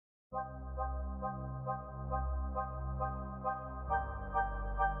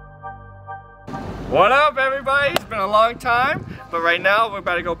What up, everybody? It's been a long time, but right now we're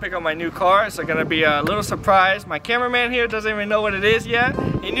about to go pick up my new car. It's gonna be a little surprise. My cameraman here doesn't even know what it is yet.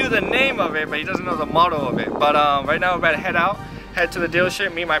 He knew the name of it, but he doesn't know the model of it. But right now we're about to head to the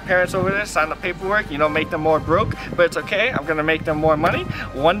dealership, meet my parents over there, sign the paperwork, you know, make them more broke, but it's okay. I'm gonna make them more money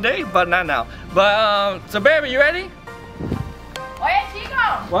one day, but not now. But so baby, you ready? Oye, chico.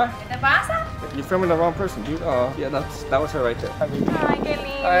 What? ¿Qué te pasa? You're filming the wrong person, dude. Oh, yeah, that was her right there. Hi, baby. Ay, qué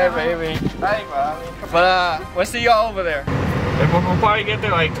lindo. Hi, baby. Hi, mommy. But we'll see y'all over there. We'll probably get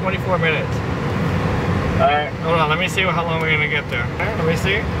there like 24 minutes. Alright, hold on, let me see how long we're gonna get there. Alright, let me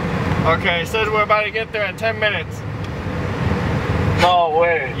see. Okay, it says we're about to get there in 10 minutes. No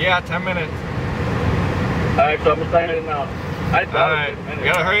way. Yeah, 10 minutes. Alright, so I'm signing now. Alright, I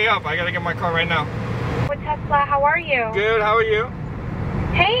gotta hurry up. I gotta get my car right now. With Tesla, how are you? Good, how are you?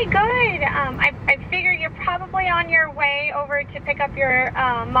 Hey, good. I figure you're probably on your way over to pick up your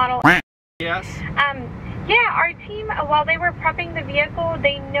model. Yes. Yeah, our team, while they were prepping the vehicle,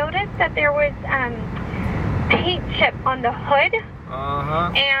 they noticed that there was paint chip on the hood.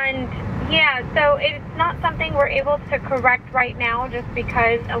 Uh-huh. And yeah, so it's not something we're able to correct right now just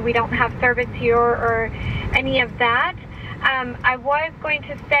because we don't have service here or any of that. I was going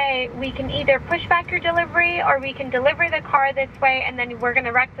to say we can either push back your delivery or we can deliver the car this way and then we're going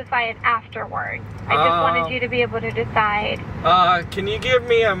to rectify it afterwards. I just wanted you to be able to decide. Can you give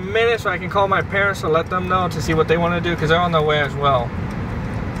me a minute so I can call my parents and let them know to see what they want to do? Because they're on their way as well.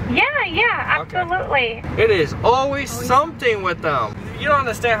 Yeah, absolutely. Okay. It is always something with them. You don't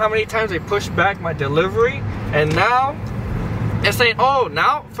understand how many times they push back my delivery, and now it's saying, oh,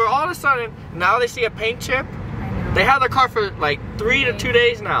 now for all of a sudden, now they see a paint chip. They have the car for like 3 to 2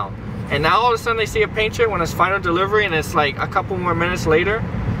 days now, and now all of a sudden they see a paint chip when it's final delivery, and it's like a couple more minutes later.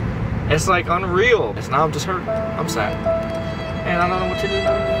 It's like unreal. It's now I'm just hurt. I'm sad, and I don't know what to do.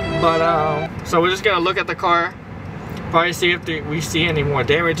 But so we're just gonna look at the car. Probably see if we see any more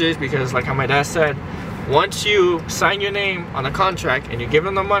damages, because like how my dad said, once you sign your name on a contract and you give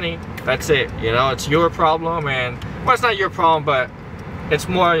them the money, that's it. You know, it's your problem, and well, it's not your problem, but it's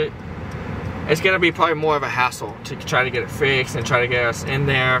gonna be probably more of a hassle to try to get it fixed and try to get us in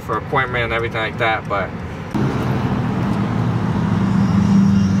there for appointment and everything like that. But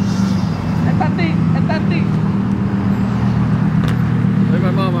look at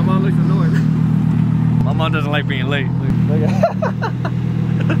my mom. My mom looks annoyed. My mom doesn't like being late. Look at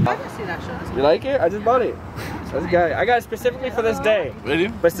You like it? I just bought it. That's good. I got it specifically for this day. Really?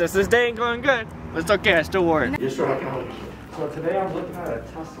 But since this day ain't going good, it's okay. I still wore it. You're sure I can hold it? So today I'm looking at a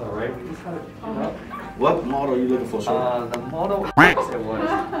Tesla, right? We just had it up. What model are you looking for, sir? The model it was.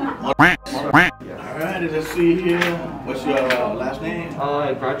 Alright, let's see here. What's your last name?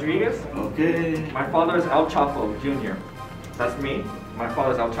 Rodriguez. Okay. My father is El Chapo Jr. That's me. My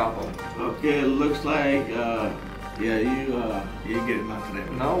father's El Chapo. Okay, it looks like, yeah, you didn't get it not today.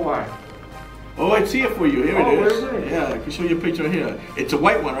 No, why? Oh, it's here for you. Here it is. Where is it? Yeah, I can show you a picture here. It's a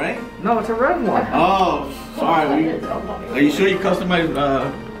white one, right? No, it's a red one. Oh, sorry. Are you sure you customized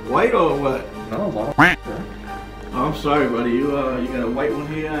white or what? No, well. Oh, I'm sorry, buddy. You got a white one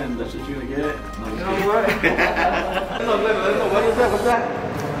here, and that's what you're gonna get. No, You know what? What is that? What's that?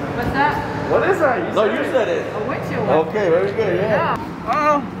 What's that? What is that? you said it. A windshield wiper. Okay, very good. Yeah.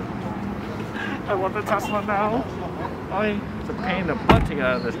 I want the Tesla now. Oh, it's a pain in the butt to get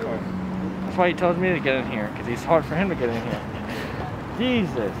out of this car. That's why he tells me to get in here, because it's hard for him to get in here.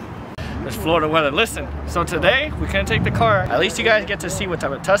 Jesus. It's Florida weather. Listen, so today we couldn't take the car. At least you guys get to see what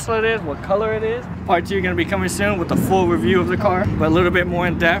type of Tesla it is, what color it is. Part 2 gonna be coming soon with a full review of the car, but a little bit more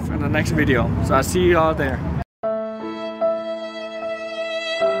in depth in the next video. So I'll see you all there.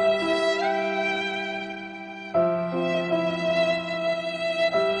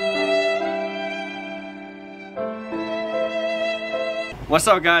 What's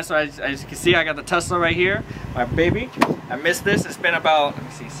up, guys? So as you can see, I got the Tesla right here, my baby. I missed this. It's been about, let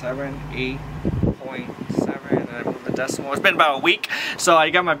me see, 8.7, and I moved the decimal. It's been about a week. So I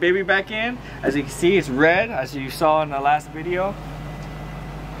got my baby back in. As you can see, it's red, as you saw in the last video.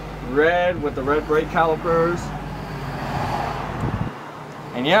 Red with the red brake calipers.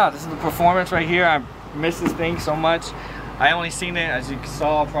 And yeah, this is the performance right here. I miss this thing so much. I only seen it, as you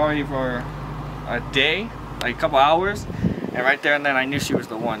saw, probably for a day, like a couple hours. And right there and then I knew she was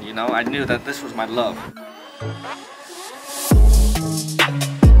the one, you know? I knew that this was my love.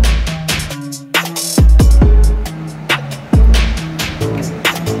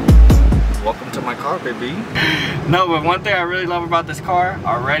 Welcome to my car, baby. No, but one thing I really love about this car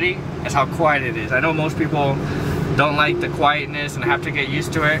already is how quiet it is. I know most people don't like the quietness and have to get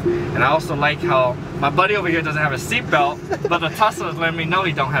used to it. And I also like how my buddy over here doesn't have a seatbelt, but the Tesla is letting me know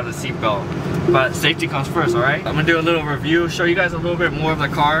he don't have a seatbelt. But safety comes first, alright? I'm gonna do a little review, show you guys a little bit more of the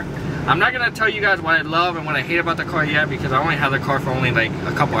car. I'm not gonna tell you guys what I love and what I hate about the car yet, because I only had the car for only like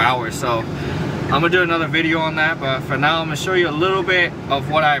a couple hours. So I'm gonna do another video on that, but for now I'm gonna show you a little bit of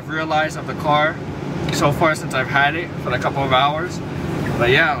what I've realized of the car so far since I've had it for a couple of hours.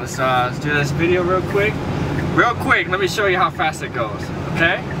 But yeah, let's do this video real quick. Real quick, let me show you how fast it goes,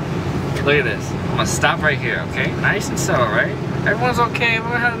 okay? Look at this. I'm gonna stop right here, okay? Nice and slow, right? Everyone's okay,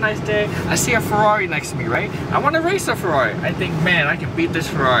 everyone had a nice day. I see a Ferrari next to me, right? I want to race a Ferrari. I think, man, I can beat this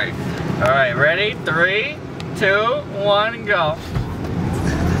Ferrari. All right, ready? 3, 2, 1, go.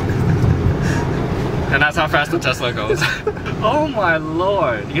 And that's how fast the Tesla goes. Oh my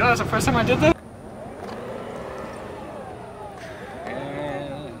Lord. You know that's the first time I did that?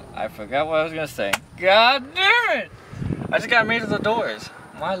 And I forgot what I was gonna say. God damn it! I just got made of the doors.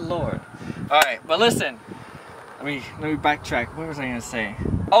 My Lord. All right, but listen. Let me backtrack. What was I gonna say?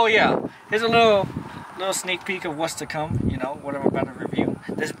 Oh yeah, here's a little sneak peek of what's to come. You know what I'm about to review.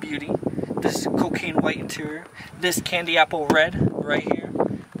 This beauty, this cocaine white interior, this candy apple red right here.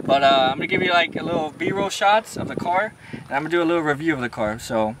 But I'm gonna give you like a little B-roll shots of the car, and I'm gonna do a little review of the car.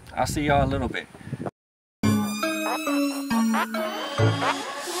 So I'll see y'all a little bit.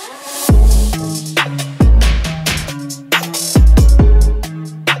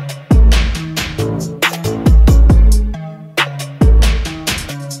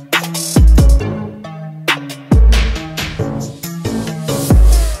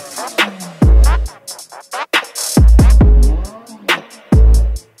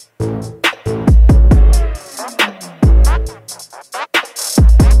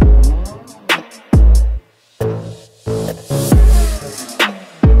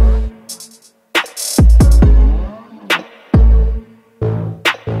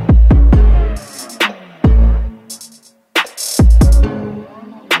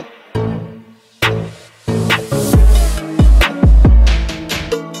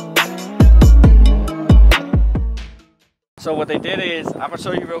 So what they did is, I'm gonna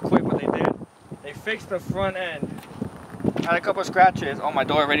show you real quick what they did. They fixed the front end. Had a couple of scratches. Oh, my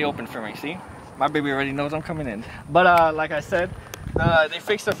door already opened for me, see? My baby already knows I'm coming in. But like I said, they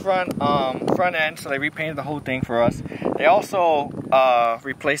fixed the front end, so they repainted the whole thing for us. They also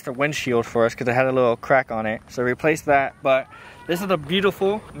replaced the windshield for us because it had a little crack on it. So replaced that, but this is a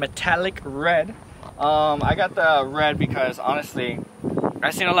beautiful metallic red. I got the red because honestly,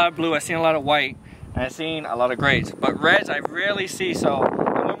 I've seen a lot of blue, I've seen a lot of white, and I've seen a lot of grays, but reds I rarely see, so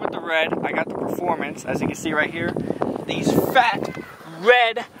I went with the red. I got the performance, as you can see right here. These fat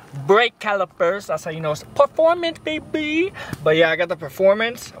red brake calipers, that's how you know it's performance, baby. But yeah, I got the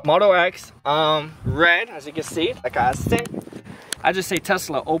performance, Model X, red, as you can see, like I said. I just say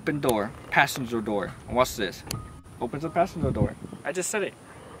Tesla, open door, passenger door. And watch this, opens the passenger door. I just said it.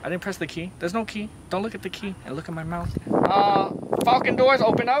 I didn't press the key. There's no key. Don't look at the key and look at my mouth. Falcon doors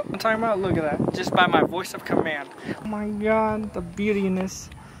open up. I'm talking about, look at that. Just by my voice of command. Oh my God, the beauty in this.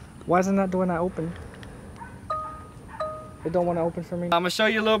 Why isn't that door not open? It don't want to open for me. I'm gonna show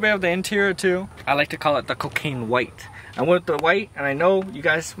you a little bit of the interior too. I like to call it the cocaine white. I went with the white, and I know you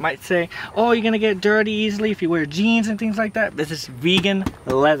guys might say, oh, you're gonna get dirty easily if you wear jeans and things like that. This is vegan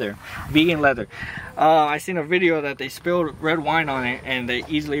leather. Vegan leather. I seen a video that they spilled red wine on it and they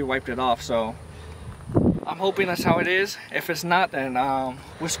easily wiped it off, so I'm hoping that's how it is. If it's not, then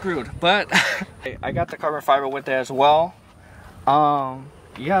we're screwed. But I got the carbon fiber with it as well. Yeah,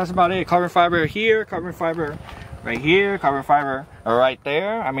 that's about it. Carbon fiber here, carbon fiber right here, carbon fiber right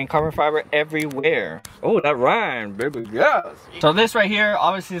there. I mean, carbon fiber everywhere. Oh, that rhymed, baby, yes. So this right here,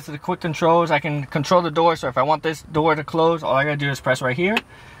 obviously this is the quick controls. I can control the door, so if I want this door to close, all I gotta do is press right here,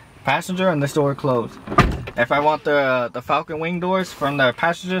 passenger, and this door close. If I want the Falcon wing doors from the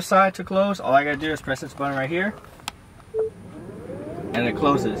passenger side to close, all I gotta do is press this button right here, and it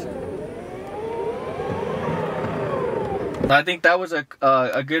closes. So I think that was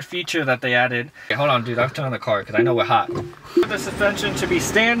a good feature that they added. Okay, hold on, dude, I'll turn on the car because I know we're hot. The suspension to be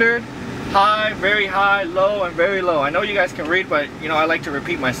standard, high, very high, low, and very low. I know you guys can read, but you know, I like to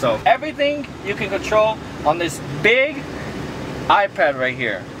repeat myself. Everything you can control on this big iPad right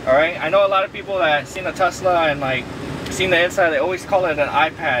here. All right, I know a lot of people that seen a Tesla and like seen the inside, they always call it an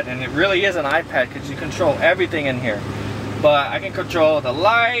iPad, and it really is an iPad because you control everything in here. But I can control the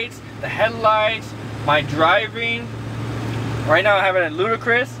lights, the headlights, my driving. Right now I have it at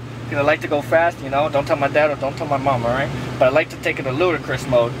ludicrous because I like to go fast, you know. Don't tell my dad or don't tell my mom, all right? But I like to take it to ludicrous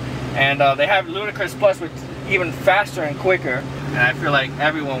mode. And they have ludicrous plus, which is even faster and quicker. And I feel like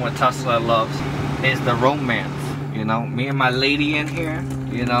everyone with Tesla loves is the romance. you know, me and my lady in here,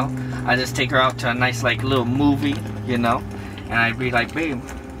 you know. I just take her out to a nice like little movie, you know, and I'd be like, babe,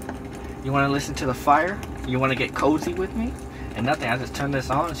 you want to listen to the fire? You want to get cozy with me? And nothing, I just turn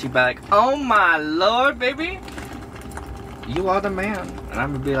this on and she'd be like, oh my lord, baby, you are the man. And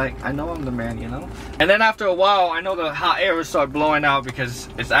I'm gonna be like, I know I'm the man, you know. And then after a while, I know the hot air will start blowing out because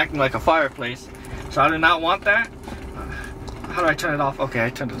it's acting like a fireplace. So I do not want that. How do I turn it off? Okay, I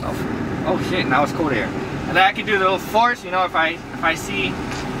turned it off. Oh shit, now it's cold air. And then I can do the little force, you know, if I see,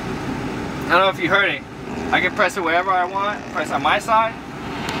 I don't know if you heard it. I can press it wherever I want. Press on my side.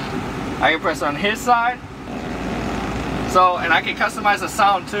 I can press on his side. So, and I can customize the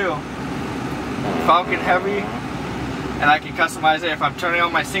sound too. Falcon heavy. And I can customize it if I'm turning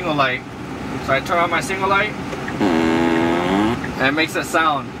on my single light. So I turn on my single light. And it makes a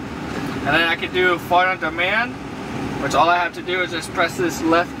sound. And then I can do fart on demand. Which all I have to do is just press this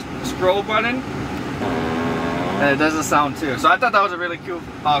left scroll button. And it does the sound too. So I thought that was a really cool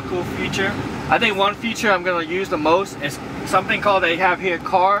cool feature. I think one feature I'm going to use the most is something called, they have here,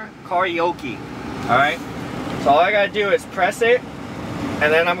 karaoke. Alright? So all I gotta do is press it,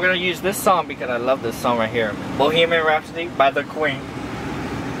 and then I'm gonna use this song because I love this song right here, Bohemian Rhapsody by the Queen.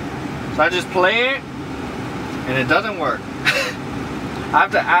 So I just play it, and it doesn't work. I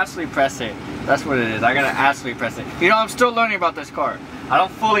have to actually press it. That's what it is. I gotta actually press it. You know, I'm still learning about this car. I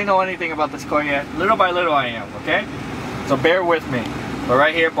don't fully know anything about this car yet. Little by little I am, okay? So bear with me. But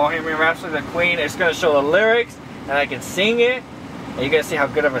right here, Bohemian Rhapsody, the Queen, it's gonna show the lyrics, and I can sing it, and you're gonna see how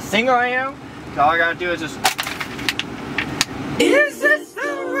good of a singer I am. So all I gotta do is just... Is this the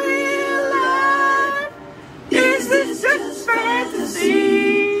real life? Is this just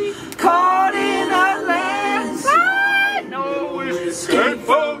fantasy? Caught in a landslide? No escape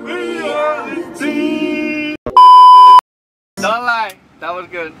from reality. Don't lie, that was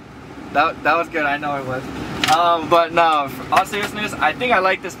good. That was good, I know it was. But no, all seriousness, I think I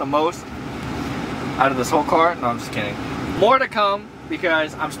like this the most out of this whole car. No, I'm just kidding. More to come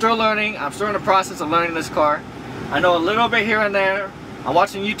because I'm still learning. I'm still in the process of learning this car. I know a little bit here and there. I'm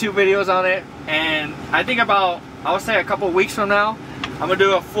watching YouTube videos on it, and I think about, I would say a couple weeks from now, I'm gonna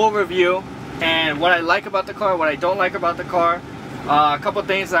do a full review and what I like about the car, what I don't like about the car, a couple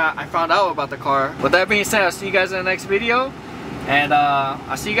things that I found out about the car. With that being said, I'll see you guys in the next video, and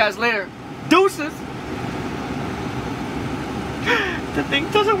I'll see you guys later. Deuces! The thing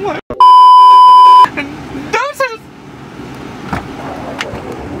doesn't work. Deuces!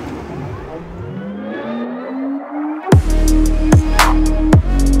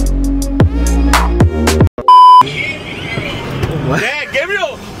 What? Yeah,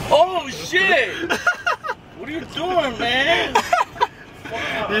 Gabriel! Oh shit! What are you doing, man?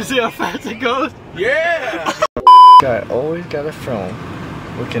 You see how fast it goes? Yeah! Guy always gotta film.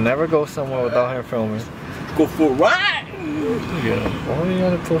 We can never go somewhere without him filming. Go for a ride! Yeah. Why do you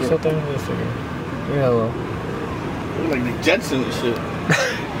gotta post something on Instagram? Yeah, well. Like the Jetson and shit.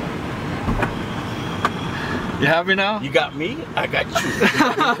 You happy now? You got me, I got you. You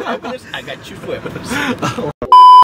got me for evidence, I got you for evidence.